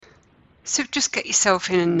So just get yourself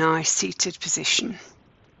in a nice seated position.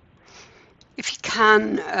 If you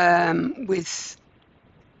can,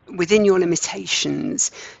 within your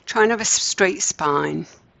limitations, try and have a straight spine,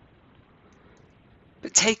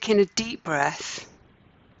 but take in a deep breath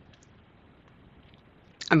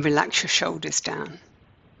and relax your shoulders down.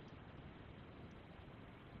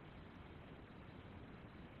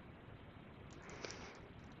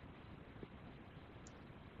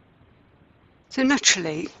 So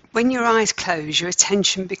naturally, when your eyes close, your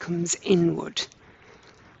attention becomes inward.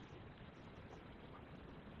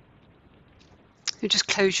 So just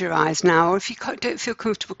close your eyes now, or if you don't feel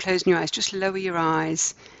comfortable closing your eyes, just lower your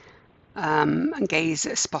eyes and gaze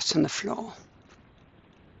at a spot on the floor.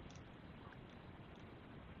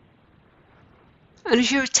 And as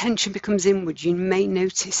your attention becomes inward, you may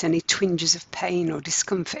notice any twinges of pain or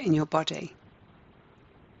discomfort in your body.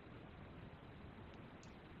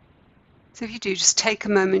 So if you do, just take a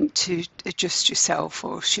moment to adjust yourself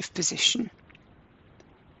or shift position.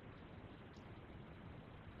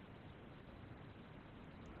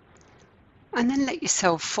 And then let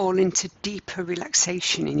yourself fall into deeper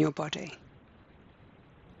relaxation in your body.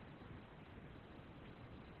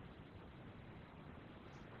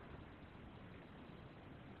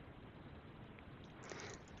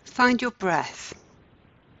 Find your breath.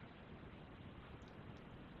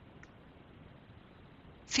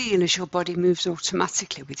 Feel as your body moves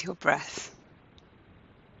automatically with your breath.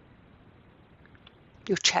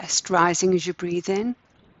 Your chest rising as you breathe in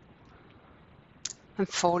and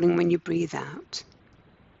falling when you breathe out.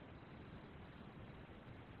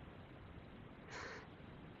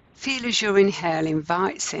 Feel as your inhale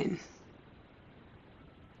invites in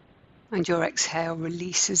and your exhale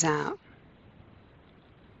releases out.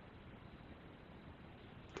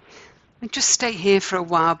 And just stay here for a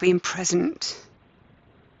while, being present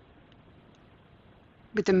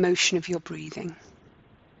with the motion of your breathing.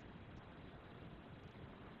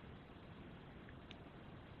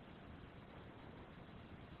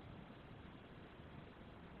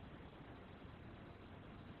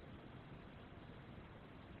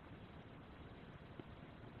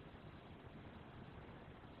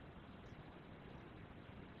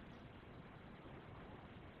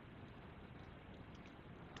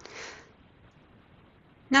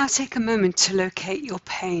 Now take a moment to locate your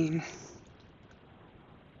pain.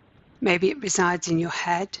 Maybe it resides in your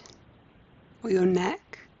head, or your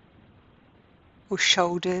neck, or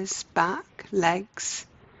shoulders, back, legs,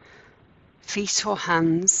 feet or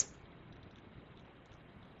hands,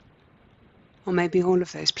 or maybe all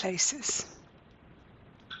of those places.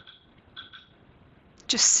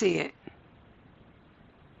 Just see it,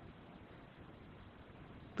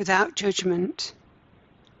 without judgment,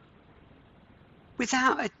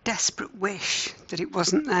 without a desperate wish that it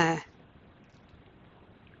wasn't there.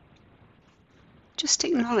 Just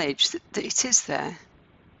acknowledge that it is there.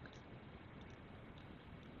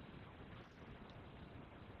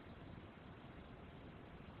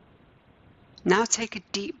 Now take a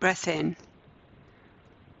deep breath in,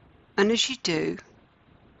 and as you do,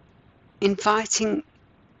 inviting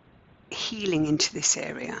healing into this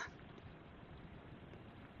area,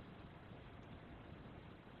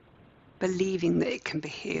 believing that it can be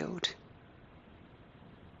healed,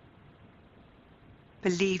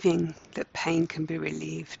 believing that pain can be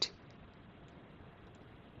relieved,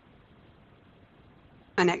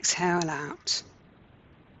 and exhale out.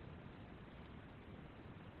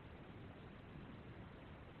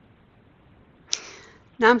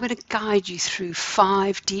 Now I'm going to guide you through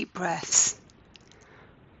 5 deep breaths,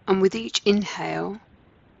 and with each inhale,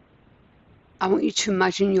 I want you to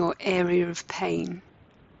imagine your area of pain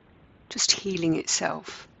just healing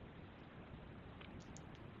itself.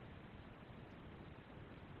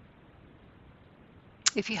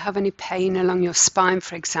 If you have any pain along your spine,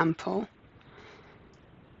 for example,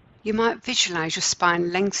 you might visualize your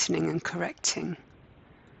spine lengthening and correcting,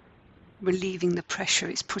 relieving the pressure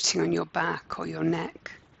it's putting on your back or your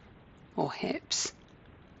neck or hips.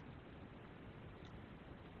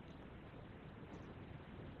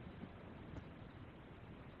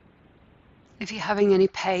 If you're having any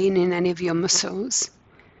pain in any of your muscles,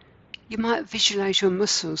 you might visualize your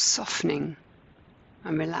muscles softening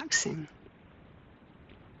and relaxing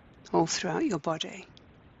all throughout your body.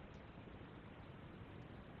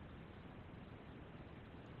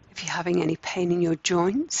 If you're having any pain in your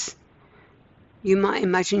joints, you might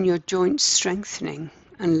imagine your joints strengthening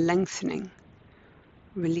and lengthening,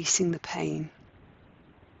 releasing the pain.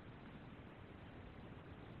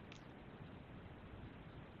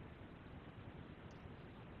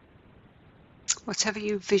 Whatever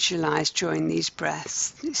you visualize during these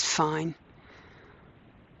breaths is fine.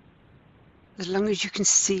 as long as you can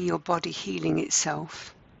see your body healing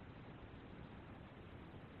itself.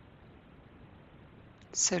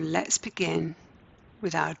 So let's begin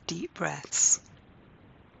with our deep breaths.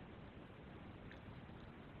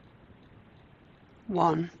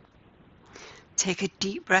 1. Take a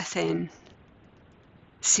deep breath in,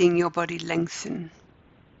 seeing your body lengthen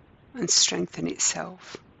and strengthen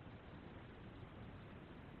itself.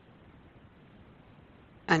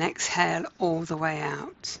 And exhale all the way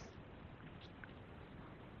out.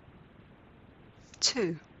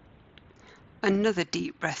 2. Another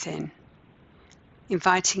deep breath in,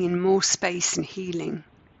 inviting in more space and healing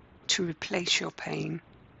to replace your pain.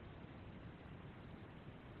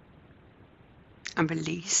 And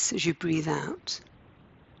release as you breathe out.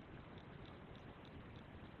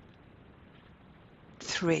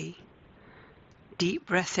 3. Deep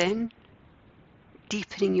breath in,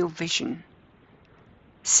 deepening your vision,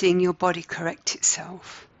 seeing your body correct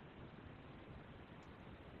itself.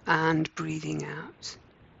 And breathing out.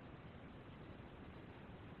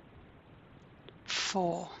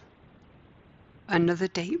 4. Another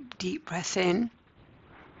deep breath in,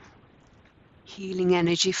 healing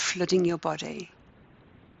energy flooding your body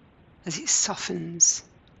as it softens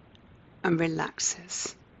and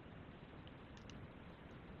relaxes.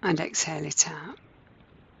 And exhale it out.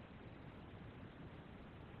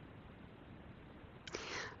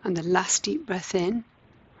 And the last deep breath in,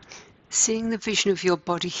 seeing the vision of your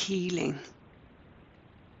body healing,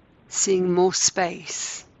 seeing more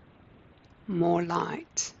space, more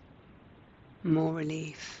light, more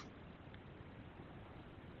relief.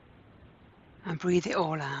 And breathe it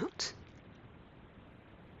all out.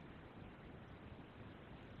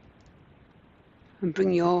 And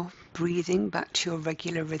bring your breathing back to your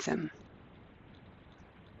regular rhythm.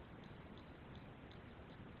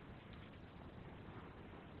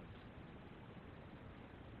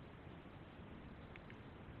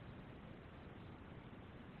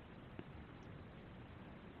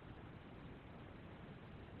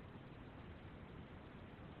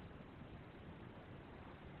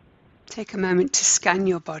 Take a moment to scan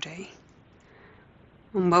your body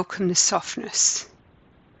and welcome the softness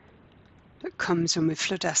that comes when we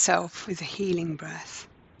flood ourselves with a healing breath.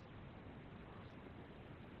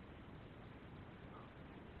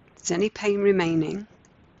 If there's any pain remaining,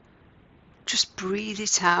 just breathe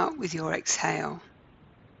it out with your exhale,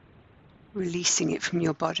 releasing it from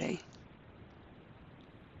your body.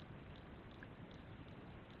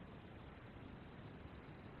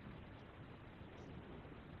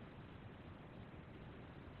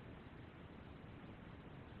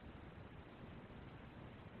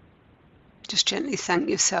 Just gently thank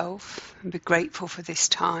yourself and be grateful for this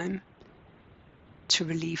time to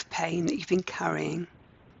relieve pain that you've been carrying.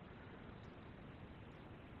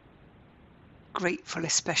 Grateful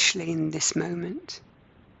especially in this moment.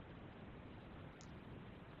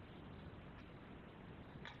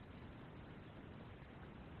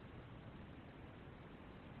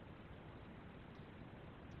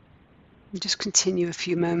 And just continue a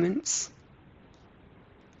few moments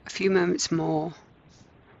more,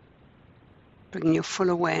 bringing your full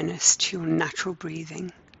awareness to your natural breathing,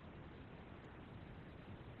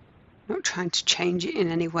 not trying to change it in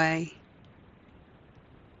any way,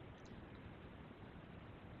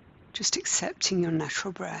 just accepting your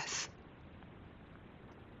natural breath,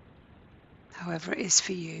 however it is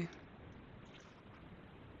for you.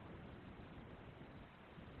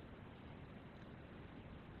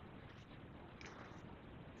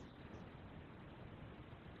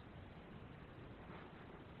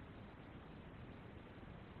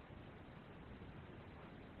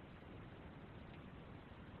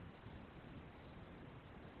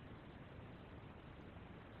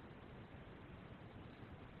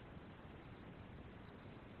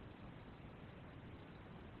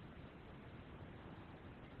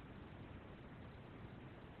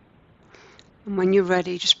 And when you're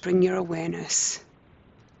ready, just bring your awareness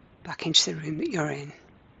back into the room that you're in.